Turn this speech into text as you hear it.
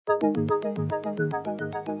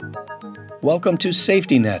Welcome to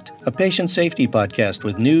Safety Net, a patient safety podcast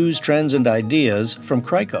with news, trends, and ideas from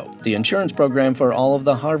CRICO, the insurance program for all of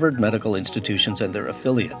the Harvard medical institutions and their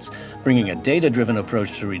affiliates, bringing a data-driven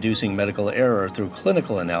approach to reducing medical error through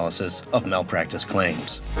clinical analysis of malpractice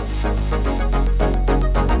claims.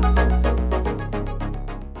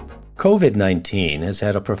 COVID-19 has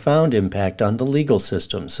had a profound impact on the legal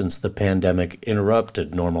system since the pandemic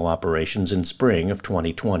interrupted normal operations in spring of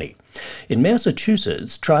 2020. In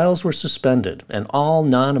Massachusetts, trials were suspended and all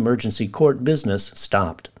non-emergency court business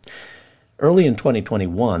stopped. Early in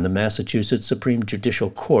 2021, the Massachusetts Supreme Judicial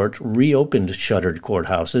Court reopened shuttered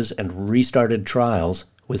courthouses and restarted trials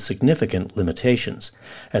with significant limitations.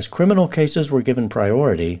 As criminal cases were given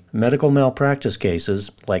priority, medical malpractice cases,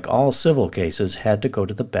 like all civil cases, had to go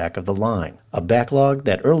to the back of the line. A backlog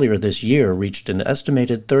that earlier this year reached an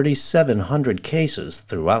estimated 3,700 cases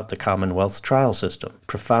throughout the Commonwealth's trial system,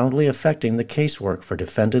 profoundly affecting the casework for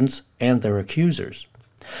defendants and their accusers.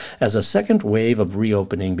 As a second wave of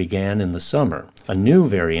reopening began in the summer, a new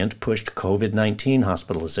variant pushed COVID-19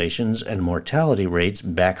 hospitalizations and mortality rates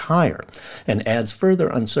back higher and adds further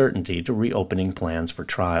uncertainty to reopening plans for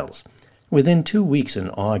trials. Within 2 weeks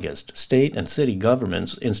in August, state and city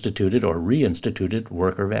governments instituted or reinstituted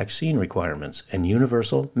worker vaccine requirements and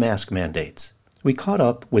universal mask mandates. We caught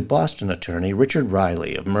up with Boston attorney Richard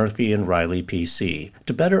Riley of Murphy & Riley, P.C.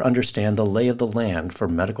 to better understand the lay of the land for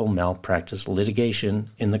medical malpractice litigation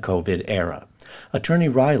in the COVID era. Attorney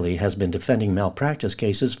Riley has been defending malpractice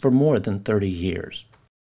cases for more than 30 years.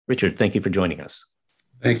 Richard, thank you for joining us.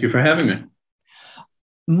 Thank you for having me.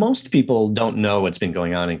 Most people don't know what's been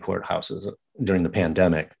going on in courthouses during the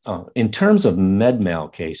pandemic. In terms of med-mal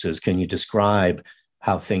cases, can you describe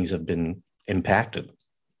how things have been impacted?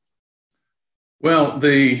 Well,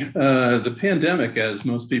 the pandemic, as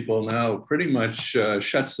most people know, pretty much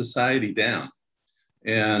shut society down,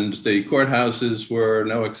 and the courthouses were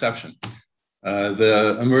no exception.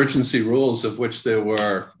 The emergency rules, of which there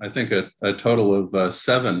were, I think, a total of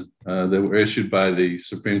 7 that were issued by the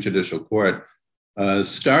Supreme Judicial Court,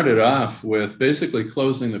 started off with basically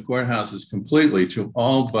closing the courthouses completely to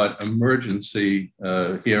all but emergency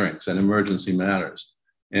hearings and emergency matters.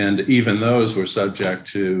 And even those were subject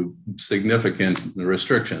to significant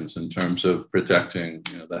restrictions in terms of protecting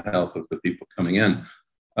the health of the people coming in.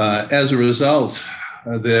 As a result,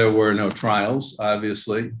 there were no trials,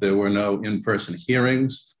 obviously. There were no in-person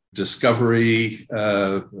hearings. Discovery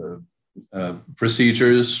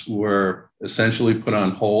procedures were essentially put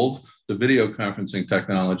on hold. The video conferencing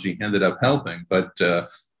technology ended up helping, but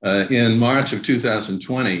in March of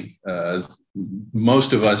 2020,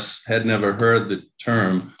 most of us had never heard the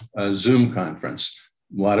term Zoom conference.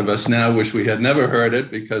 A lot of us now wish we had never heard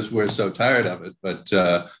it because we're so tired of it. But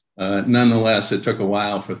nonetheless, it took a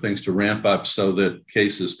while for things to ramp up so that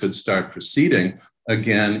cases could start proceeding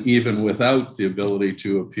again, even without the ability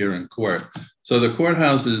to appear in court. So the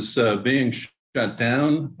courthouses being shut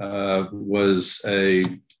down was a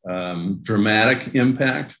dramatic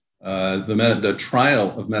impact. The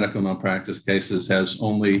trial of medical malpractice cases has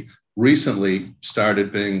only recently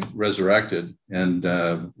started being resurrected, and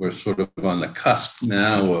we're sort of on the cusp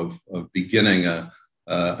now of beginning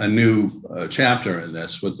a new chapter in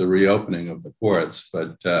this with the reopening of the courts.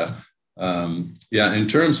 But in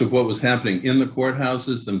terms of what was happening in the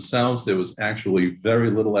courthouses themselves, there was actually very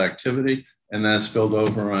little activity, and that spilled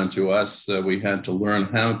over onto us. We had to learn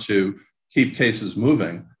how to keep cases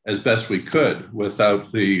moving as best we could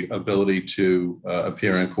without the ability to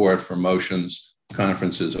appear in court for motions,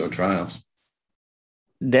 conferences, or trials.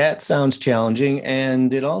 That sounds challenging,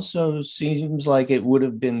 and it also seems like it would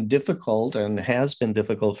have been difficult and has been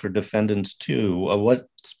difficult for defendants too.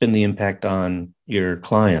 What's been the impact on your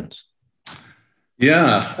clients?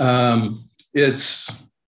 It's,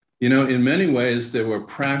 in many ways there were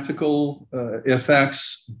practical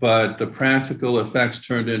effects, but the practical effects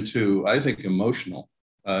turned into, I think, emotional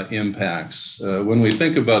impacts. When we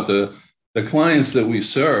think about the clients that we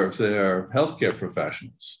serve, they're healthcare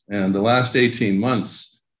professionals. And the last 18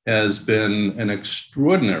 months has been an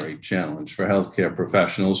extraordinary challenge for healthcare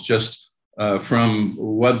professionals just from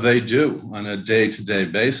what they do on a day-to-day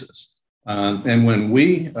basis. And when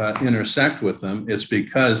we intersect with them, it's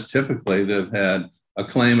because typically they've had a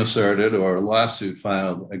claim asserted or a lawsuit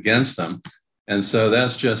filed against them. And so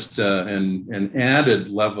that's just an added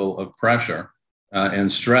level of pressure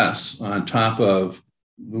and stress on top of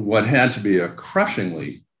what had to be a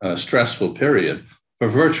crushingly stressful period for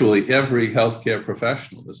virtually every healthcare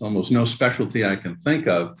professional. There's almost no specialty I can think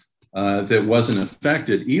of that wasn't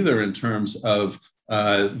affected, either in terms of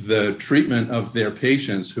the treatment of their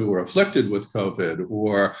patients who were afflicted with COVID,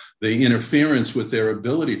 or the interference with their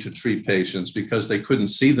ability to treat patients because they couldn't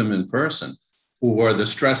see them in person, or the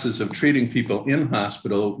stresses of treating people in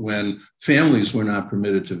hospital when families were not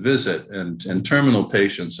permitted to visit, and terminal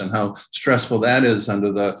patients, and how stressful that is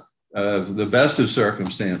under the best of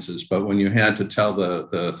circumstances, but when you had to tell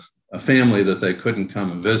a family that they couldn't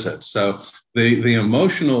come and visit. So the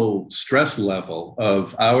emotional stress level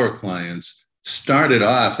of our clients started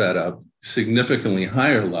off at a significantly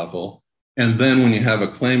higher level. And then when you have a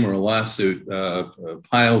claim or a lawsuit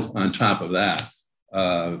piled on top of that,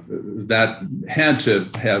 that had to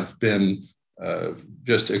have been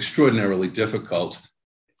just extraordinarily difficult.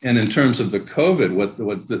 And in terms of the COVID, what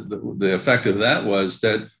the effect of that was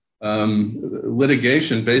that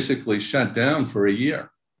litigation basically shut down for a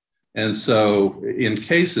year. And so in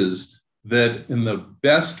cases that in the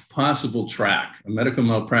best possible track, a medical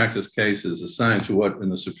malpractice case is assigned to what in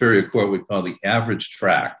the Superior Court we call the average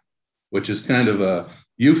track, which is kind of a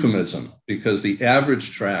euphemism, because the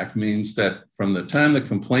average track means that from the time the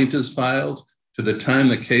complaint is filed to the time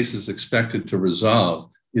the case is expected to resolve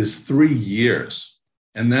is 3 years.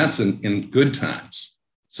 And that's in good times.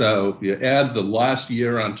 So you add the last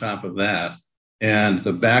year on top of that and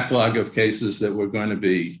the backlog of cases that we're going to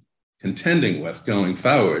be contending with going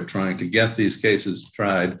forward, trying to get these cases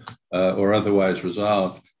tried or otherwise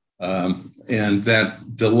resolved. And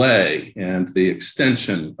that delay and the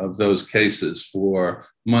extension of those cases for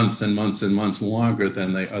months and months and months longer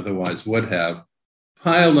than they otherwise would have,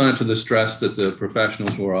 piled onto the stress that the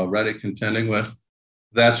professionals were already contending with.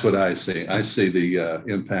 That's what I see. I see the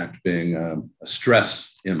impact being a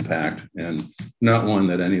stress impact and not one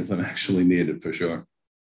that any of them actually needed, for sure.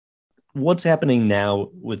 What's happening now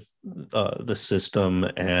with the system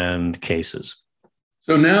and cases?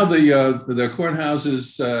 So now the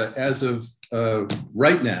courthouses, as of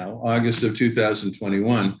right now, August of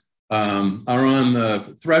 2021, are on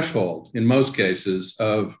the threshold, in most cases,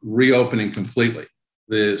 of reopening completely.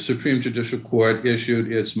 The Supreme Judicial Court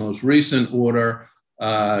issued its most recent order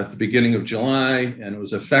at the beginning of July, and it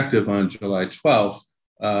was effective on July 12th,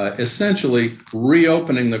 essentially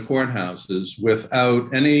reopening the courthouses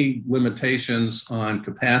without any limitations on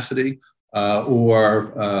capacity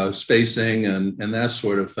or spacing and that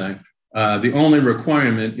sort of thing. The only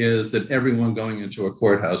requirement is that everyone going into a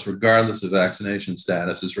courthouse, regardless of vaccination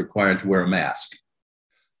status, is required to wear a mask.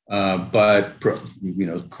 But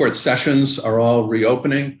court sessions are all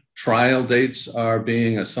reopening. Trial dates are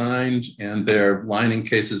being assigned, and they're lining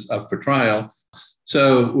cases up for trial.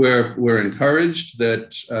 So we're encouraged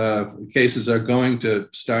that cases are going to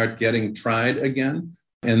start getting tried again.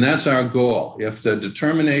 And that's our goal. If the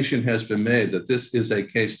determination has been made that this is a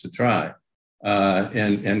case to try,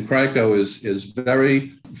 and CRICO is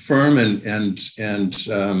very firm and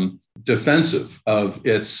defensive of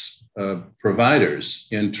its providers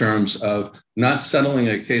in terms of not settling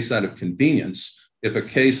a case out of convenience. If a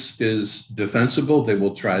case is defensible, they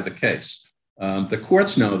will try the case. The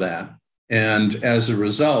courts know that. And as a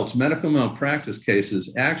result, medical malpractice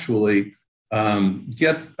cases actually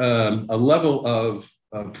get a level of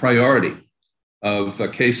priority of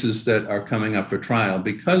cases that are coming up for trial,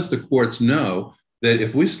 because the courts know that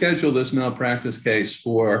if we schedule this malpractice case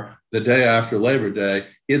for the day after Labor Day,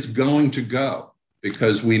 it's going to go,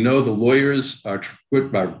 because we know the lawyers are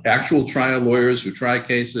actual trial lawyers who try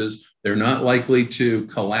cases. They're not likely to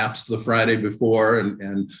collapse the Friday before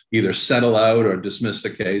and either settle out or dismiss the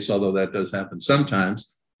case, although that does happen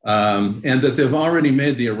sometimes, and that they've already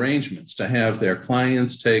made the arrangements to have their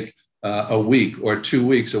clients take a week or 2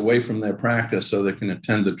 weeks away from their practice so they can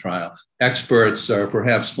attend the trial. Experts are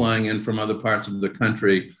perhaps flying in from other parts of the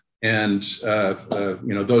country, and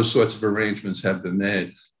those sorts of arrangements have been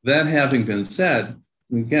made. That having been said,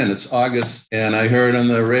 again, it's August, and I heard on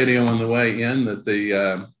the radio on the way in that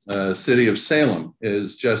the city of Salem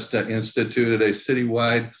is just instituted a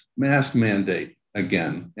citywide mask mandate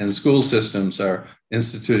again, and school systems are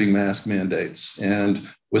instituting mask mandates. And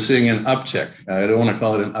we're seeing an uptick. I don't want to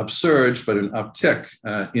call it an upsurge, but an uptick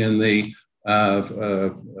in the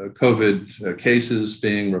COVID cases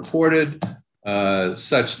being reported,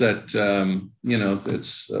 such that,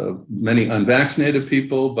 it's many unvaccinated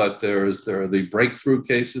people, but there are the breakthrough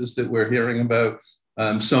cases that we're hearing about.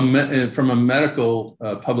 From a medical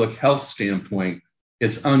public health standpoint,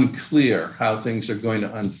 it's unclear how things are going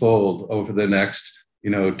to unfold over the next,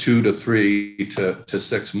 2 to 3 to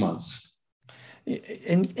 6 months.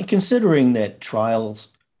 And considering that trials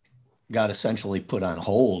got essentially put on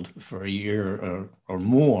hold for a year or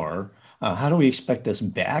more, how do we expect this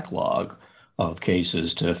backlog of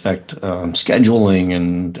cases to affect scheduling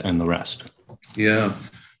and the rest? Yeah,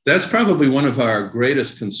 that's probably one of our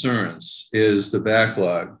greatest concerns is the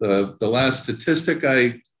backlog. The last statistic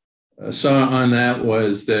I saw on that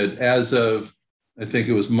was that as of, I think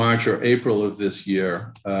it was March or April of this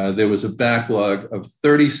year, there was a backlog of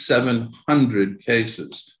 3,700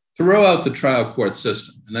 cases throughout the trial court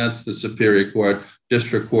system. And that's the Superior Court,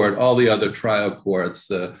 District Court, all the other trial courts,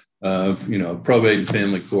 the probate and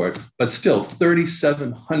family court, but still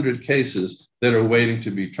 3,700 cases that are waiting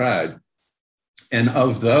to be tried. And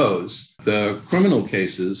of those, the criminal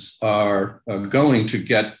cases are going to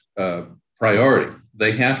get priority.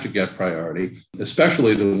 They have to get priority,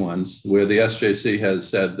 especially the ones where the SJC has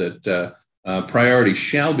said that priority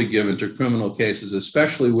shall be given to criminal cases,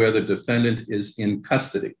 especially where the defendant is in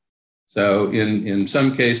custody. So in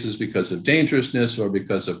some cases, because of dangerousness or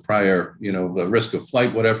because of prior, risk of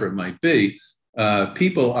flight, whatever it might be,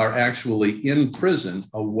 people are actually in prison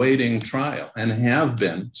awaiting trial and have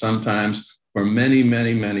been sometimes for many,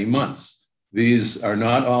 many, many months. These are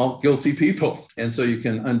not all guilty people. And so you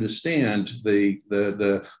can understand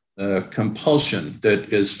the compulsion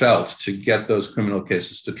that is felt to get those criminal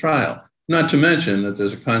cases to trial. Not to mention that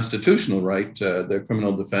there's a constitutional right that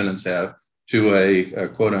criminal defendants have to a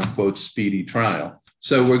quote unquote speedy trial.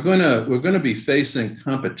 So we're going to be facing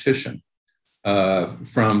competition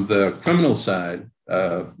from the criminal side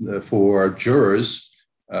for jurors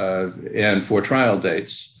and for trial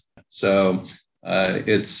dates. So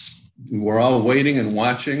we're all waiting and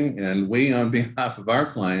watching, and we, on behalf of our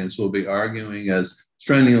clients, will be arguing as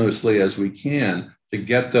strenuously as we can to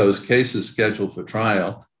get those cases scheduled for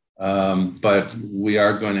trial. But we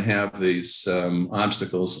are going to have these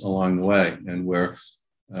obstacles along the way, and we're,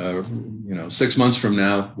 6 months from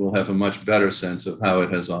now, we'll have a much better sense of how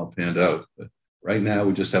it has all panned out. But right now,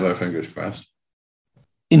 we just have our fingers crossed.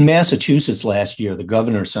 In Massachusetts last year, the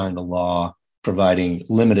governor signed a law providing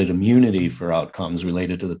limited immunity for outcomes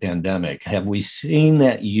related to the pandemic. Have we seen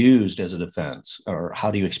that used as a defense, or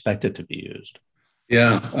how do you expect it to be used?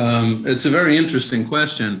 Yeah, it's a very interesting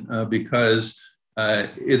question because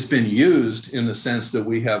it's been used in the sense that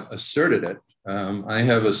we have asserted it. I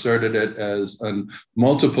have asserted it as on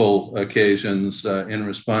multiple occasions in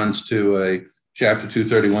response to a Chapter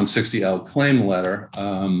 231-60L claim letter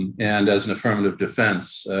and as an affirmative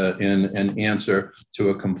defense in an answer to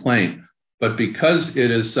a complaint. But because it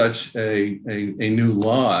is such a new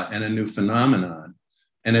law and a new phenomenon,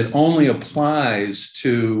 and it only applies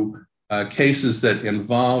to cases that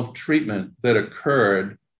involve treatment that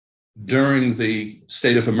occurred during the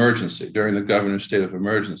state of emergency, during the governor's state of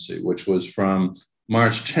emergency, which was from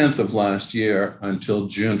March 10th of last year until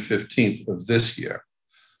June 15th of this year.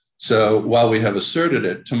 So while we have asserted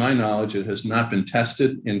it, to my knowledge, it has not been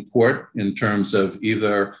tested in court in terms of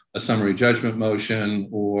either a summary judgment motion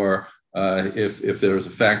or if there was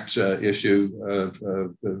a fact issue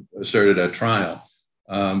asserted at trial.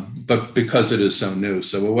 But because it is so new.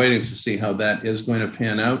 So we're waiting to see how that is going to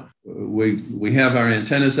pan out. We have our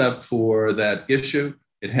antennas up for that issue.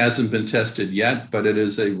 It hasn't been tested yet, but it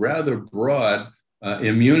is a rather broad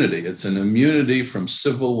immunity. It's an immunity from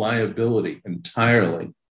civil liability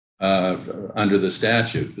entirely under the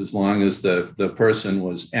statute, as long as the person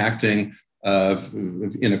was acting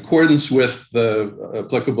in accordance with the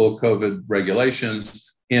applicable COVID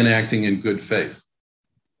regulations and acting in good faith.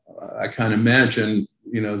 I can't imagine,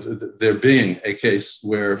 there being a case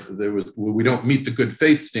where we don't meet the good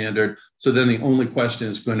faith standard. So then the only question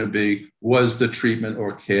is going to be, was the treatment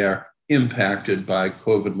or care impacted by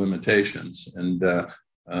COVID limitations? And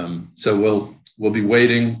so we'll be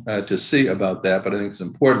waiting to see about that. But I think it's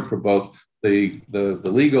important for both the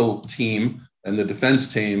legal team and the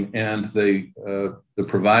defense team and the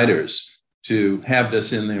providers to have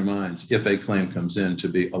this in their minds if a claim comes in, to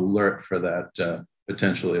be alert for that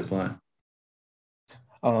potentially applying.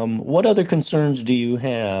 What other concerns do you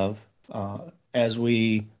have as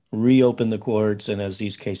we reopen the courts and as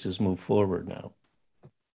these cases move forward now?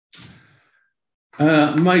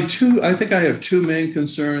 I think I have two main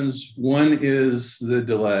concerns. One is the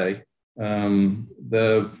delay.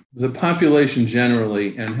 The population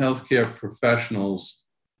generally and healthcare professionals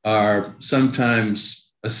are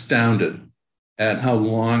sometimes astounded at how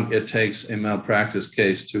long it takes a malpractice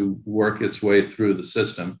case to work its way through the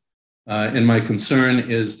system. And my concern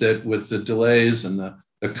is that with the delays and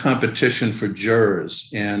the competition for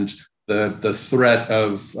jurors and the threat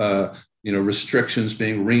of restrictions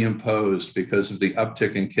being reimposed because of the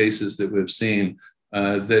uptick in cases that we've seen,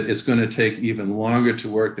 that it's going to take even longer to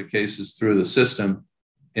work the cases through the system.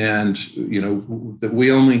 And, that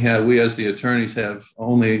we as the attorneys have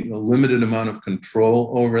only a limited amount of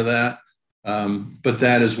control over that. But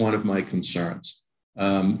that is one of my concerns.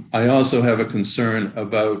 I also have a concern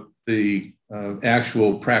about the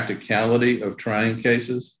actual practicality of trying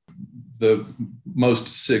cases. The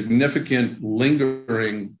most significant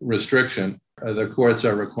lingering restriction the courts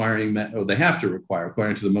are requiring, or they have to require,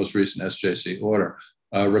 according to the most recent SJC order,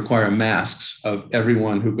 require masks of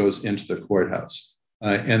everyone who goes into the courthouse.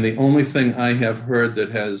 And the only thing I have heard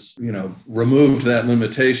that has, removed that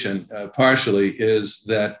limitation partially is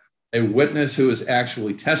that a witness who is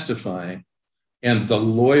actually testifying and the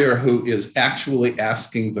lawyer who is actually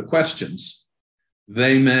asking the questions,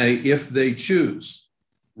 they may, if they choose,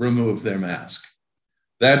 remove their mask.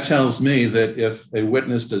 That tells me that if a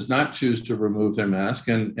witness does not choose to remove their mask,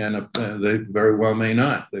 and they very well may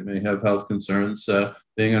not, they may have health concerns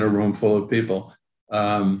being in a room full of people,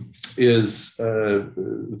 is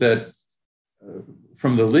that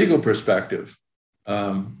from the legal perspective,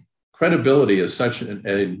 credibility is such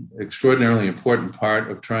an extraordinarily important part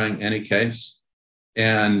of trying any case.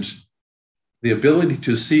 And the ability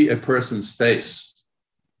to see a person's face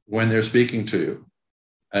when they're speaking to you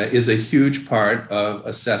is a huge part of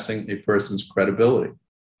assessing a person's credibility.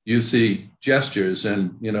 You see gestures,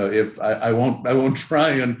 and if I won't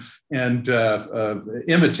try and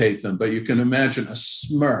imitate them, but you can imagine a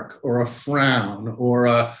smirk or a frown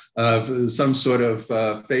or some sort of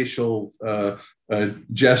facial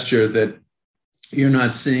gesture that you're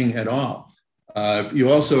not seeing at all. You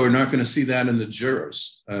also are not going to see that in the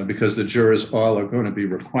jurors because the jurors all are going to be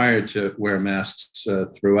required to wear masks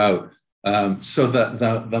throughout. So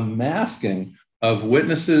the masking of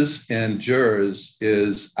witnesses and jurors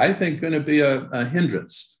is, I think, going to be a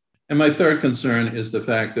hindrance. And my third concern is the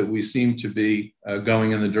fact that we seem to be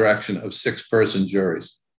going in the direction of 6-person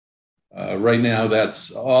juries. Right now,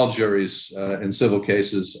 that's all juries in civil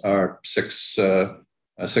cases are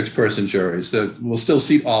 6-person juries. We'll still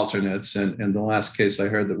seat alternates. And the last case I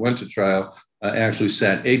heard that went to trial actually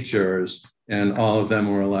sat 8 jurors, and all of them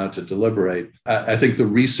were allowed to deliberate. I think the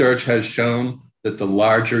research has shown that the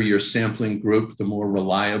larger your sampling group, the more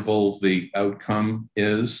reliable the outcome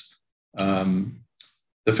is.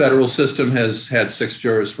 The federal system has had 6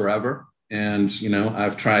 jurors forever. And,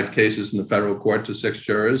 I've tried cases in the federal court to 6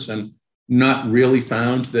 jurors and not really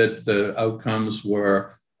found that the outcomes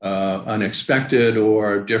were unexpected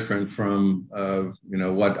or different from,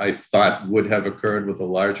 what I thought would have occurred with a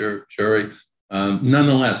larger jury.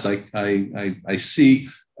 Nonetheless, I see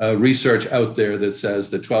research out there that says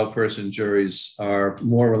that 12-person juries are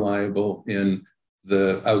more reliable in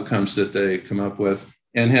the outcomes that they come up with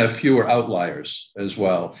and have fewer outliers as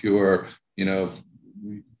well, fewer,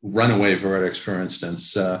 runaway verdicts, for instance.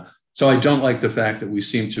 So I don't like the fact that we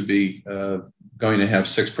seem to be going to have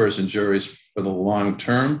 6-person juries for the long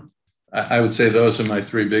term. I would say those are my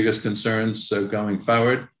 3 biggest concerns going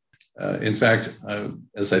forward. In fact,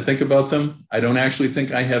 as I think about them, I don't actually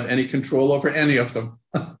think I have any control over any of them.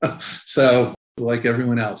 So like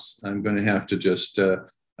everyone else, I'm going to have to just do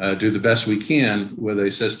the best we can with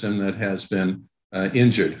a system that has been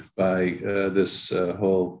injured by this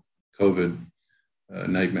whole COVID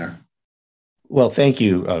nightmare. Well, thank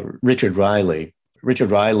you, Richard Riley.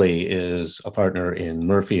 Richard Riley is a partner in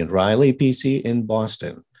Murphy and Riley, PC in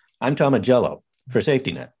Boston. I'm Tom Agello for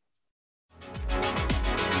SafetyNet.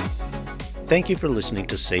 Thank you for listening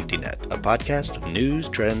to SafetyNet, a podcast of news,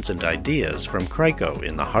 trends, and ideas from CRICO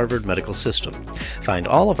in the Harvard Medical System. Find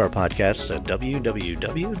all of our podcasts at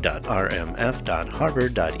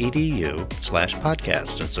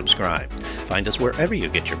www.rmf.harvard.edu/podcast and subscribe. Find us wherever you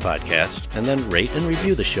get your podcast, and then rate and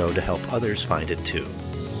review the show to help others find it too.